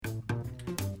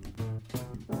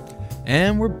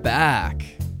And we're back.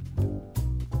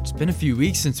 It's been a few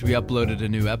weeks since we uploaded a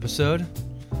new episode.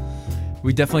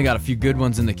 We definitely got a few good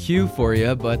ones in the queue for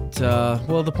you, but,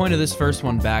 the point of this first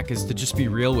one back is to just be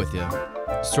real with you.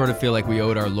 Sort of feel like we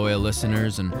owed our loyal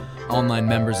listeners and online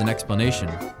members an explanation.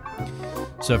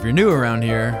 So if you're new around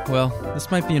here, well, this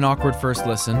might be an awkward first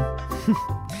listen.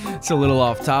 It's a little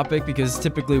off topic because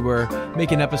typically we're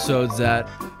making episodes that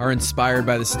are inspired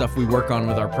by the stuff we work on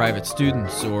with our private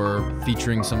students or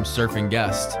featuring some surfing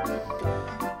guest.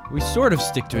 We sort of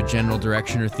stick to a general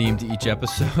direction or theme to each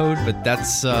episode, but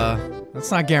that's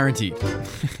not guaranteed.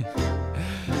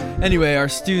 Anyway, our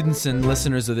students and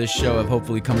listeners of this show have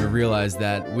hopefully come to realize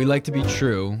that we like to be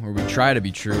true, or we try to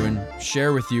be true, and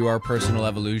share with you our personal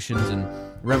evolutions and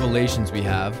revelations we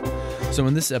have. So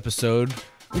in this episode,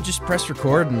 we just press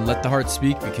record and let the heart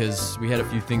speak because we had a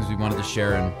few things we wanted to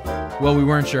share and, well, we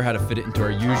weren't sure how to fit it into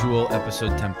our usual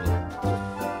episode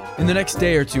template. In the next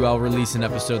day or two, I'll release an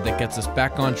episode that gets us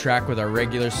back on track with our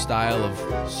regular style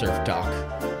of surf talk.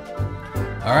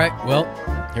 All right, well,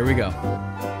 here we go.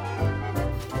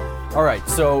 All right,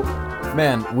 so,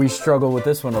 man, we struggle with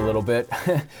this one a little bit.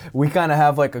 We kind of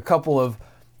have like a couple of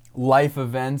life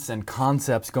events and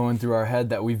concepts going through our head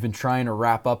that we've been trying to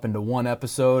wrap up into one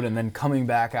episode, and then coming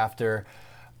back after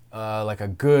like a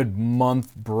good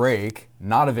month break,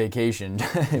 not a vacation,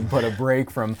 but a break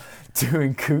from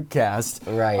doing Kootcast.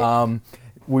 Right.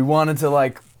 We wanted to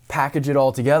like package it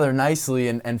all together nicely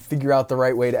and figure out the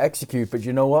right way to execute, but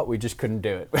you know what? We just couldn't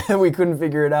do it. We couldn't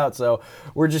figure it out, so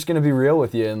we're just going to be real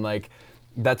with you, and like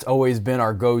that's always been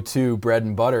our go-to bread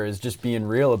and butter, is just being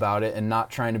real about it and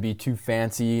not trying to be too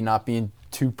fancy, not being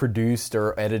too produced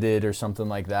or edited or something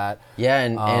like that. Yeah,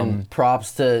 and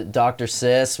props to Dr.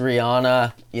 Sis,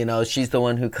 Rihanna. You know, she's the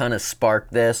one who kind of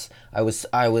sparked this. I was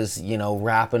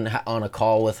rapping on a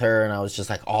call with her, and I was just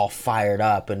like all fired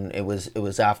up. And it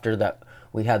was after that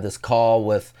we had this call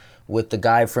with the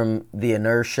guy from the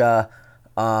Inertia,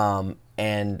 and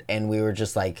we were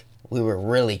just like, we were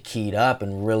really keyed up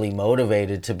and really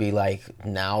motivated to be like,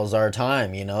 now's our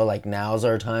time, now's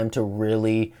our time to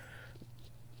really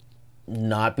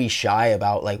not be shy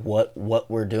about like what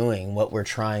we're doing, what we're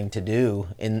trying to do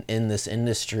in this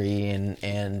industry,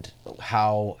 and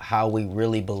how we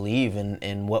really believe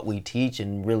in what we teach,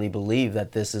 and really believe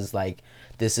that this is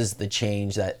the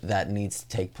change that needs to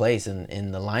take place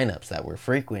in the lineups that we're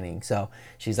frequenting. So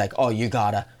she's like, oh, you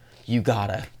gotta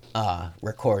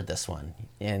record this one.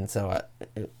 And so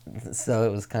it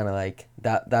was kind of like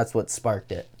that's what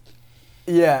sparked it.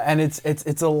 Yeah, and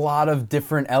it's a lot of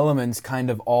different elements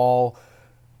kind of all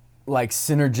like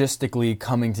synergistically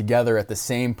coming together at the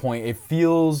same point. It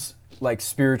feels like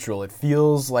spiritual. It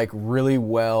feels like really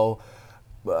well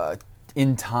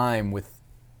in time with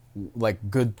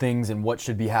like good things and what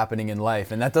should be happening in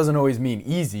life. And that doesn't always mean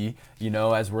easy,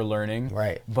 as we're learning.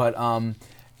 Right. But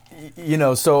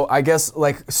so I guess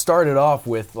like started off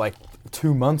with like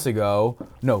 3 months ago,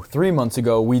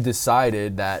 we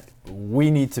decided that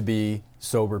we need to be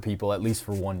sober people at least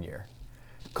for 1 year.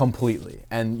 Completely.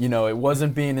 And, it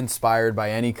wasn't being inspired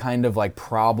by any kind of like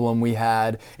problem we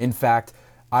had. In fact,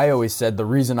 I always said the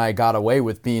reason I got away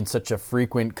with being such a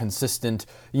frequent, consistent,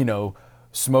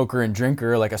 smoker and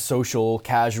drinker, like a social,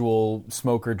 casual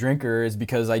smoker drinker, is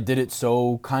because I did it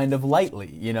so kind of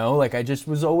lightly, like I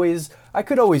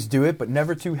could always do it, but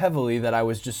never too heavily that I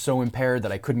was just so impaired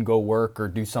that I couldn't go work or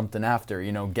do something after,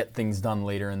 get things done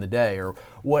later in the day or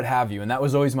what have you. And that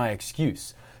was always my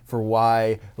excuse for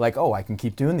why, like, oh, I can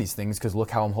keep doing these things because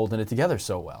look how I'm holding it together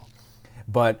so well.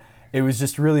 But it was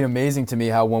just really amazing to me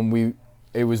how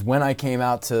it was when I came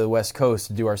out to the West Coast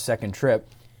to do our second trip,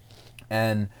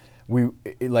 and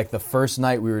the first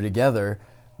night we were together,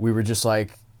 we were just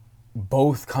like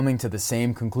both coming to the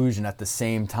same conclusion at the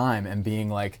same time and being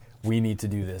like, we need to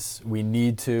do this. We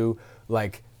need to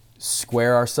like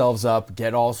square ourselves up,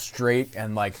 get all straight,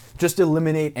 and like just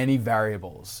eliminate any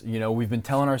variables. We've been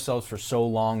telling ourselves for so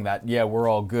long that, yeah, we're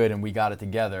all good and we got it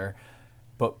together,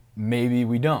 but maybe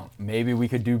we don't. Maybe we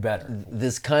could do better.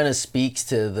 This kind of speaks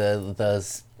to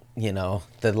the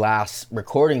last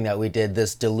recording that we did,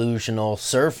 this delusional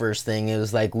surfers thing. It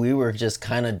was like we were just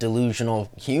kind of delusional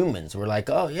humans. We're like,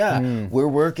 oh yeah, we're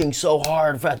working so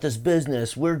hard at this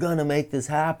business. We're going to make this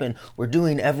happen. We're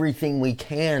doing everything we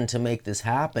can to make this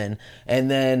happen.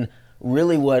 And then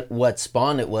really what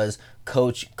spawned it was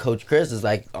Coach Chris is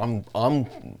like,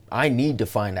 I need to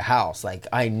find a house. Like,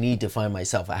 I need to find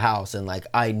myself a house, and like,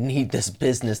 I need this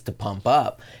business to pump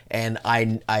up, and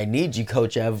I need you,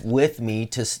 Coach Ev, with me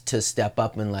to step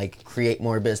up and like create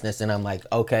more business. And I'm like,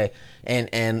 okay, and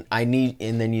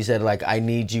then you said like, I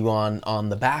need you on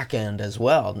the back end as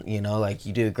well. You know, like,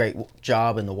 you do a great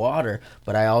job in the water,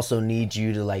 but I also need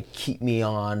you to like keep me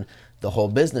on the whole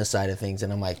business side of things.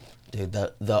 And I'm like, dude,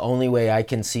 the only way I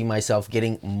can see myself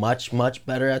getting much, much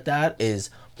better at that is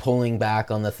pulling back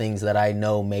on the things that I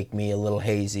know make me a little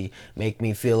hazy, make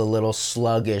me feel a little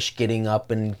sluggish getting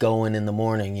up and going in the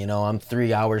morning. You know, I'm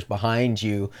 3 hours behind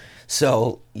you.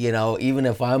 So, you know, even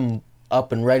if I'm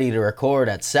up and ready to record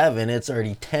at 7, it's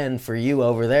already 10 for you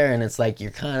over there. And it's like,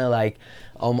 you're kind of like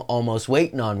almost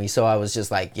waiting on me. So I was just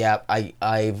like, yeah,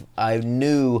 I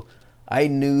knew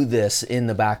this in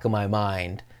the back of my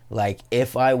mind. Like,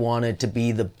 if I wanted to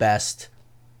be the best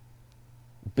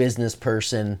business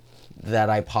person that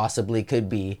I possibly could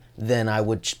be, then I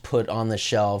would put on the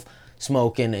shelf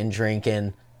smoking and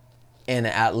drinking, and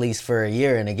at least for a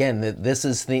year. And again, these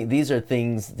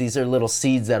are little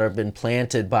seeds that have been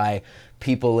planted by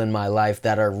people in my life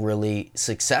that are really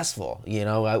successful. You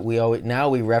know,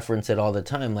 we reference it all the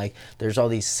time. Like, there's all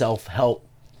these self-help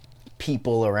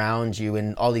people around you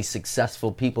and all these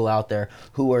successful people out there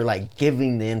who are like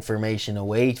giving the information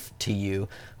away to you.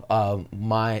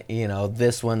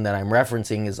 This one that I'm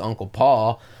referencing is Uncle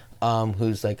Paul,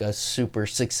 who's like a super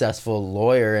successful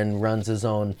lawyer and runs his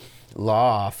own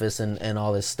law office and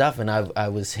all this stuff. And I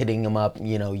was hitting him up,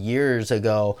 you know, years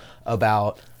ago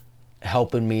about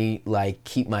helping me like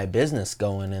keep my business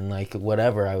going and like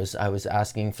whatever. I was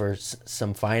asking for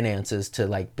some finances to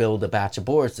like build a batch of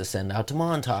boards to send out to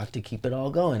Montauk to keep it all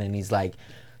going. And he's like,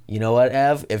 you know what,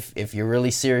 Ev, if you're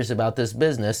really serious about this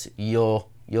business, you'll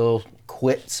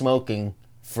quit smoking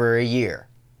for a year,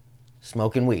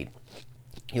 smoking weed.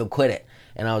 You'll quit it.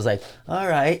 And I was like, all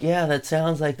right, yeah, that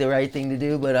sounds like the right thing to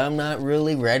do, but I'm not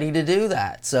really ready to do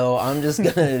that. So I'm just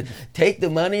going to take the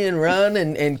money and run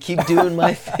and keep doing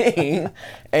my thing.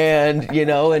 And, you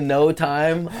know, in no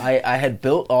time, I had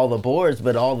built all the boards,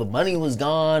 but all the money was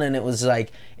gone. And it was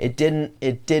like, it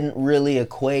didn't really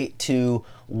equate to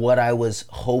what I was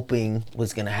hoping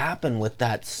was going to happen with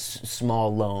that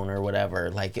small loan or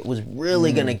whatever. Like, it was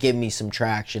really going to give me some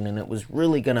traction, and it was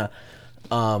really going to,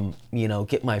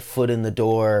 get my foot in the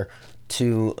door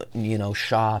to, you know,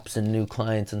 shops and new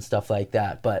clients and stuff like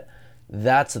that. But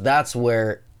that's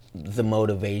where the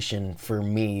motivation for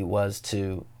me was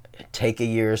to take a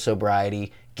year of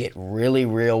sobriety, get really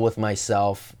real with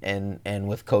myself and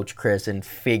with Coach Chris, and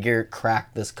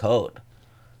crack this code.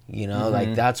 You know,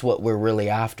 like, that's what we're really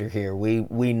after here.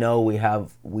 We know we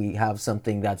have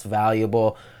something that's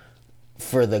valuable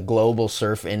for the global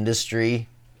surf industry,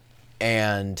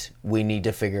 and we need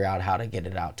to figure out how to get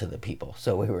it out to the people.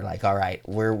 So we were like, all right,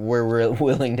 we're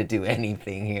willing to do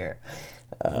anything here.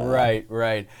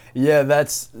 Right. Yeah,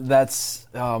 that's,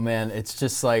 oh man, it's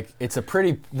just like, this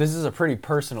is a pretty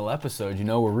personal episode. You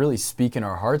know, we're really speaking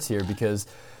our hearts here, because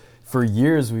for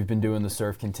years we've been doing the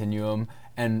Surf Continuum,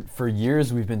 and for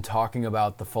years we've been talking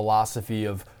about the philosophy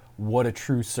of what a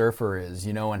true surfer is,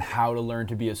 you know, and how to learn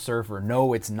to be a surfer.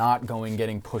 No, it's not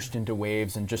getting pushed into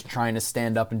waves and just trying to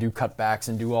stand up and do cutbacks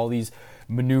and do all these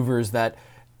maneuvers that,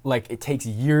 like, it takes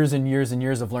years and years and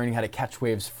years of learning how to catch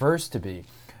waves first to be.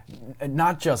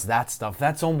 Not just that stuff,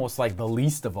 that's almost like the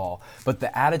least of all, but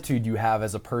the attitude you have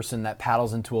as a person that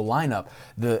paddles into a lineup,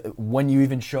 when you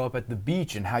even show up at the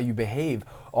beach and how you behave,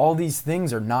 all these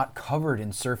things are not covered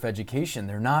in surf education.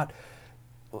 They're not,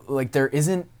 like,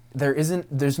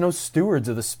 there's no stewards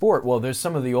of the sport. Well, there's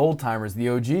some of the old timers, the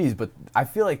OGs, but I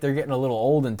feel like they're getting a little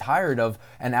old and tired of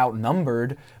and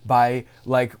outnumbered by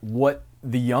like what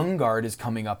the young guard is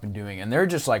coming up and doing. And they're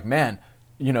just like, man,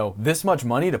 you know, this much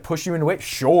money to push you into weight?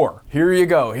 Sure. Here you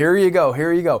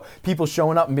go. People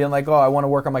showing up and being like, oh, I want to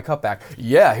work on my cutback.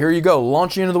 Yeah, here you go.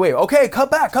 Launch you into the wave. Okay, cut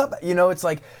back. You know, it's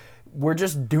like, we're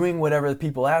just doing whatever the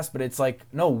people ask, but it's like,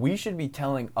 no, we should be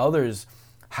telling others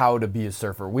how to be a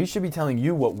surfer. We should be telling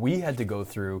you what we had to go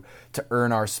through to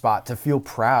earn our spot, to feel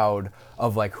proud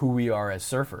of like who we are as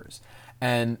surfers.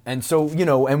 And so, you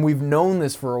know, and we've known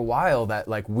this for a while, that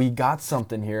like we got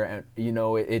something here, and you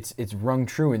know, it's rung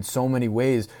true in so many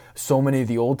ways. So many of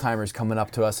the old timers coming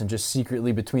up to us and just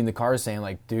secretly between the cars saying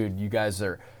like, dude, you guys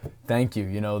are, thank you.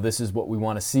 You know, this is what we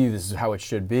want to see. This is how it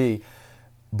should be.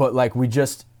 But like it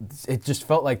just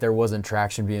felt like there wasn't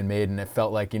traction being made, and it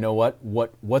felt like, you know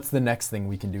what's the next thing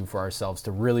we can do for ourselves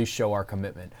to really show our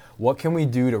commitment? What can we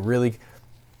do to really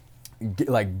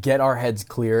get our heads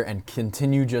clear and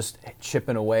continue just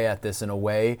chipping away at this in a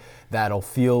way that'll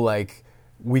feel like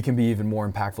we can be even more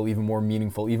impactful, even more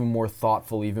meaningful, even more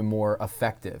thoughtful, even more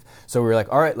effective. So we were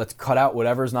like, all right, let's cut out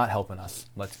whatever's not helping us.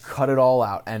 Let's cut it all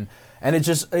out. And it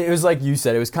was like you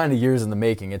said, it was kind of years in the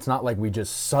making. It's not like we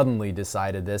just suddenly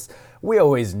decided this. We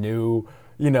always knew,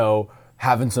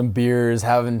 having some beers,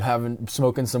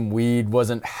 smoking some weed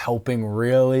wasn't helping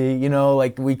really,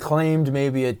 like we claimed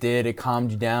maybe it did, it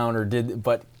calmed you down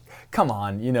but come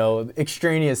on,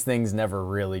 extraneous things never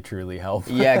really truly help.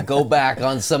 Yeah, go back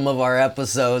on some of our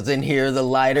episodes and hear the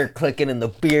lighter clicking and the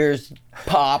beers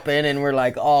popping, and we're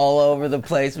like all over the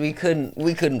place. We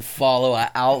couldn't follow an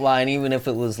outline, even if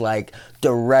it was like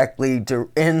directly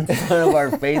in front of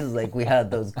our faces. Like we had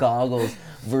those goggles,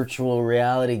 virtual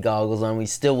reality goggles on. We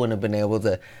still wouldn't have been able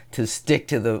to stick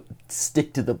to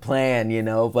the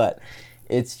plan, But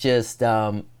it's just,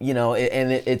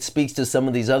 it speaks to some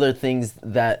of these other things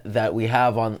that we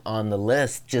have on the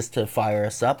list, just to fire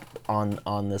us up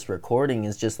on this recording,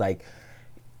 is just like,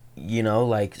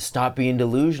 stop being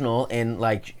delusional and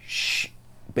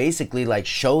basically like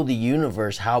show the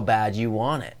universe how bad you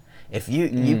want it. If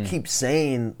you keep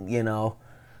saying,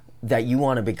 that you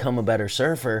want to become a better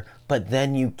surfer, but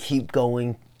then you keep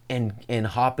going and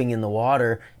hopping in the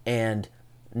water and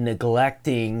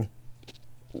neglecting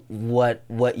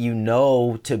what you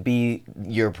know to be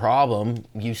your problem,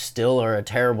 you still are a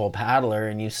terrible paddler,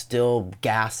 and you still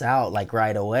gas out like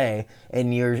right away,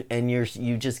 and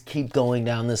you just keep going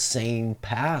down the same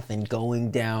path and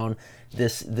going down the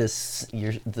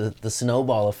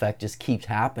snowball effect just keeps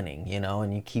happening,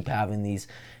 and you keep having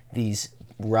these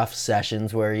rough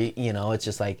sessions where it's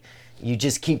just like you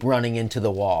just keep running into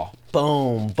the wall,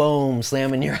 boom boom,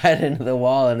 slamming your head into the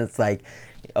wall, and it's like,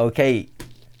 okay,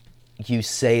 you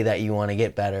say that you want to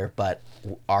get better, but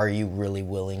are you really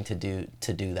willing to do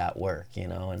that work,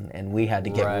 and we had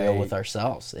to get real with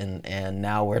ourselves, and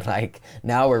now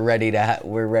we're ready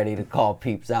to call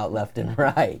peeps out left and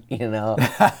right,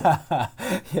 Yeah,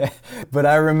 but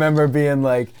I remember being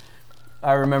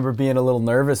a little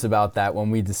nervous about that when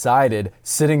we decided,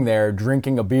 sitting there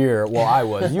drinking a beer.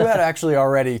 Well, you had actually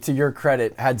already, to your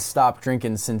credit, had stopped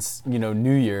drinking since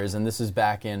New Year's, and this is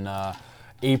back in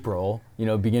April,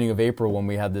 beginning of April, when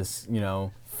we had this,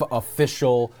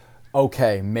 official,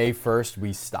 okay, May 1st,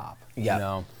 we stop.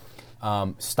 Yeah.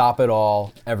 Stop it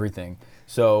all, everything.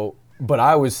 So, but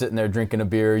I was sitting there drinking a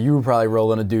beer. You were probably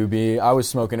rolling a doobie. I was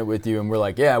smoking it with you, and we're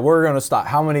like, yeah, we're going to stop.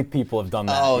 How many people have done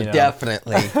that? Oh,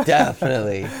 definitely.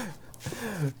 Definitely.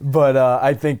 But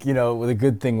I think, the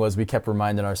good thing was we kept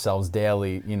reminding ourselves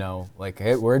daily, like,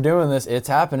 hey, we're doing this. It's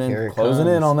happening. Here it closing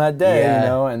comes. in on that day,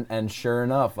 Yeah. and sure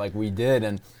enough, like we did,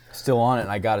 and still on it.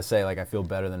 And I got to say, like, I feel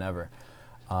better than ever.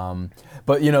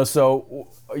 But, so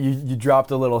you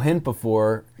dropped a little hint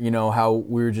before, how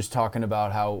we were just talking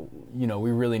about how,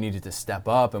 we really needed to step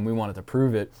up and we wanted to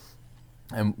prove it.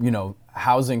 And,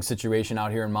 housing situation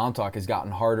out here in Montauk has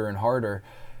gotten harder and harder.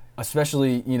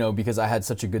 Especially, because I had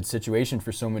such a good situation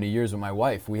for so many years with my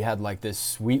wife. We had like this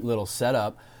sweet little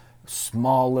setup,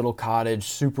 small little cottage,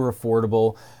 super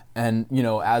affordable. And,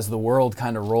 as the world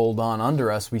kind of rolled on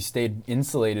under us, we stayed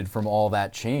insulated from all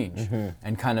that change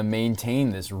and kind of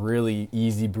maintained this really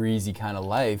easy breezy kind of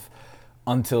life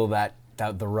until that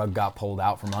the rug got pulled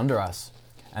out from under us.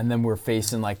 And then we're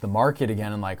facing like the market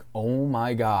again and like, oh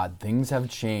my God, things have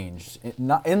changed.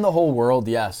 Not in the whole world,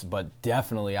 yes, but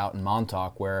definitely out in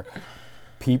Montauk, where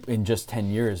people in just 10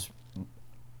 years,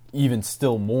 even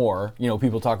still more,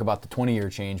 people talk about the 20-year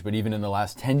change, but even in the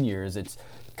last 10 years, it's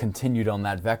continued on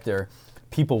that vector.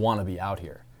 People want to be out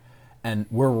here. And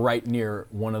we're right near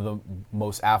one of the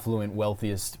most affluent,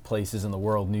 wealthiest places in the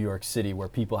world, New York City, where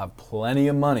people have plenty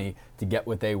of money to get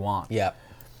what they want. Yeah.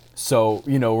 So,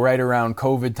 right around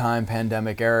COVID time,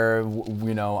 pandemic era,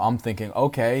 I'm thinking,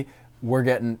 okay, we're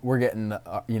getting,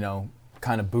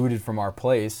 kind of booted from our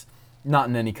place, not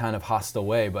in any kind of hostile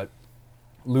way, but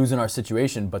losing our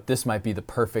situation. But this might be the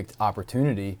perfect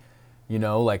opportunity,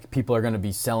 like people are going to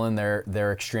be selling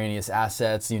their extraneous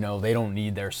assets, they don't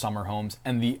need their summer homes.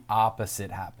 And the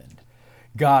opposite happened.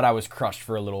 God, I was crushed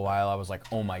for a little while. I was like,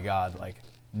 oh my God, like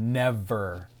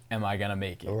never am I gonna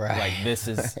make it? Right. Like this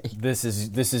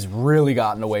is really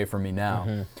gotten away from me now.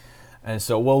 Mm-hmm. And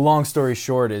so, long story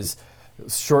short is,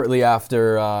 shortly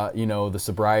after the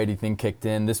sobriety thing kicked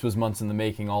in, this was months in the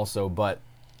making also, but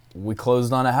we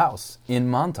closed on a house in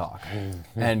Montauk,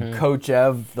 and Coach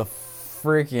Ev, the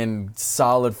freaking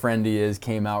solid friend he is,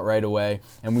 came out right away,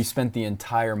 and we spent the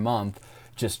entire month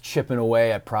just chipping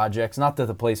away at projects. Not that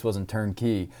the place wasn't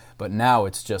turnkey, but now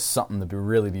it's just something to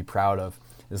really be proud of.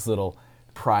 This little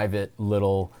private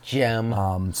little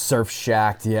gem. Surf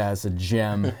shack. Yeah, it's a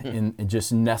gem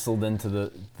just nestled into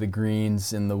the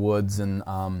greens in the woods. And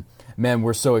man,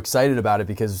 we're so excited about it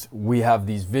because we have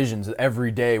these visions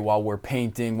every day while we're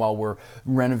painting, while we're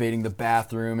renovating the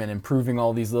bathroom and improving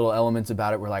all these little elements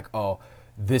about it. We're like, oh,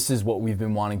 this is what we've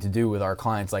been wanting to do with our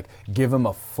clients. Like, give them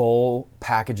a full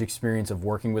package experience of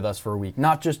working with us for a week.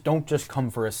 Don't just come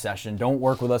for a session. Don't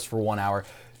work with us for 1 hour.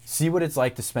 See what it's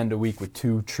like to spend a week with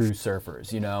two true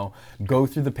surfers, Go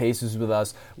through the paces with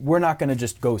us. We're not going to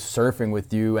just go surfing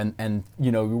with you and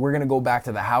we're going to go back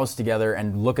to the house together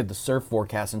and look at the surf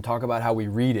forecast and talk about how we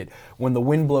read it. When the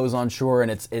wind blows on shore and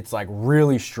it's like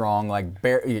really strong, like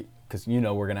because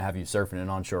we're going to have you surfing in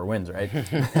onshore winds, right?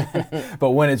 But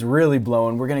when it's really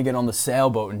blowing, we're going to get on the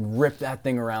sailboat and rip that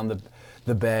thing around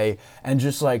the bay and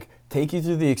just like take you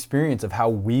through the experience of how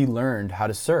we learned how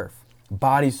to surf.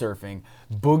 Body surfing,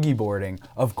 boogie boarding,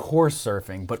 of course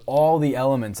surfing, but all the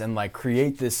elements, and like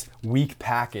create this week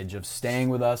package of staying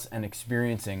with us and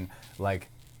experiencing like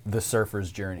the surfer's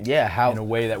journey. Yeah, in a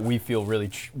way that we feel really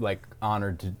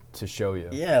honored to show you.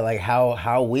 Yeah, like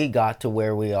how we got to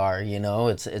where we are.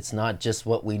 It's not just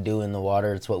what we do in the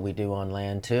water; it's what we do on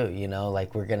land too.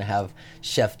 Like we're gonna have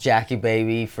Chef Jackie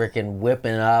Baby freaking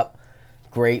whipping up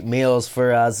great meals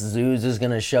for us. Zeus is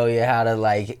gonna show you how to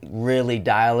like really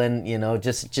dial in,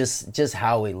 just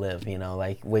how we live.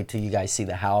 Like wait till you guys see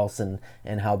the house and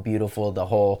how beautiful the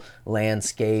whole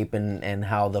landscape and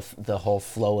how the whole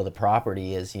flow of the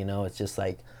property is. It's just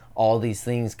like all these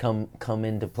things come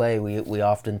into play. We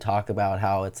often talk about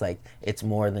how it's like it's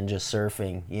more than just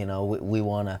surfing.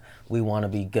 We wanna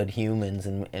be good humans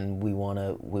and we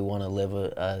wanna live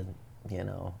a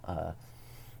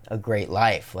great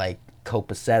life, like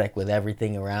copacetic with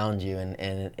everything around you, and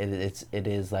it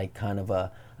is like kind of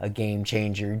a game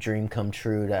changer, dream come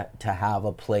true to have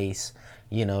a place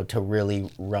to really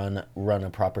run a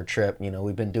proper trip.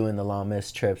 We've been doing the La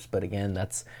Mis trips, but again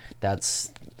that's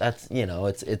it's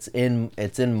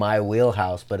in my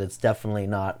wheelhouse, but it's definitely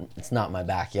not my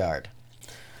backyard.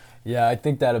 Yeah, I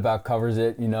think that about covers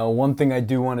it. One thing I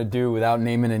do want to do without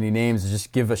naming any names is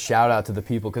just give a shout out to the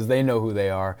people because they know who they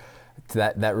are.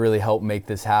 That really helped make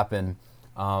this happen.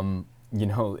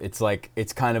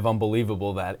 It's kind of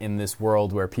unbelievable that in this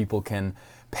world where people can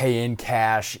pay in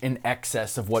cash in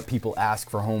excess of what people ask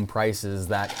for home prices,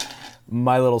 that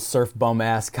my little surf bum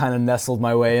ass kind of nestled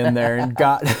my way in there and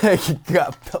got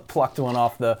plucked one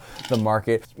off the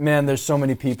market. Man, there's so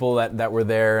many people that were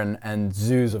there, and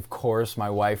Zeus, of course, my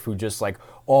wife, who just like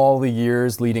all the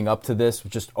years leading up to this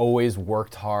just always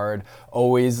worked hard,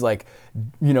 always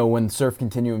when Surf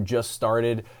Continuum just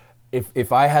started,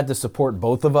 if I had to support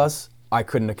both of us, I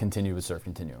couldn't have continued with Surf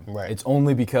Continuum. Right. It's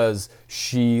only because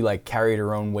she carried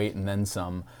her own weight and then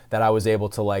some that I was able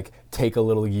to take a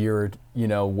little year,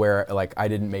 where I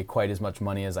didn't make quite as much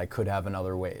money as I could have in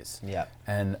other ways. Yeah.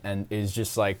 And it's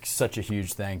just such a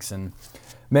huge thanks. And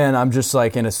man, I'm just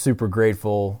in a super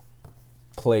grateful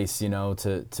place,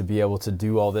 to be able to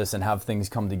do all this and have things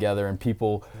come together, and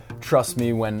people trust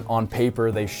me when on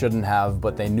paper they shouldn't have,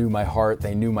 but they knew my heart,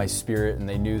 they knew my spirit, and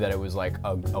they knew that it was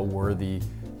a worthy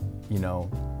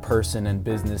person and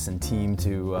business and team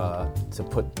to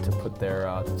put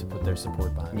their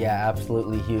support behind. Yeah,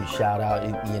 absolutely, huge shout out.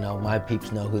 My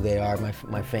peeps know who they are,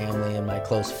 my family and my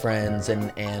close friends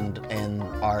and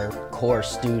our core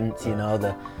students.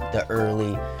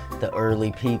 The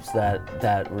early peeps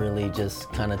that really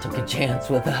just kind of took a chance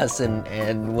with us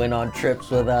and went on trips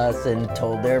with us and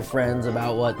told their friends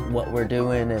about what we're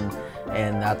doing, and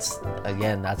that's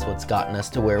what's gotten us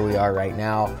to where we are right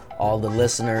now. All the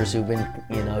listeners who've been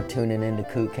tuning into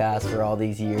KookCast for all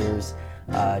these years,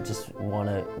 just want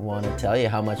to tell you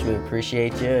how much we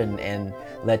appreciate you and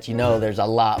let you know there's a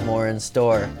lot more in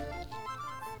store.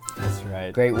 That's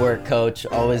right. Great work, Coach.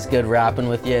 Always good rapping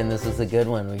with you, and this is a good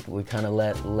one. We kind of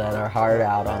let our heart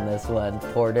out on this one,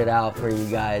 poured it out for you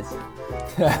guys.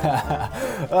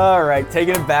 All right,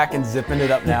 taking it back and zipping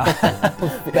it up now.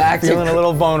 Feeling a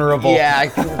little vulnerable. Yeah,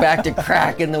 back to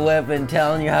cracking the whip and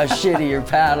telling you how shitty your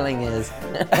paddling is.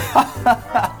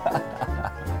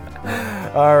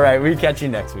 All right, we catch you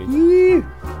next week.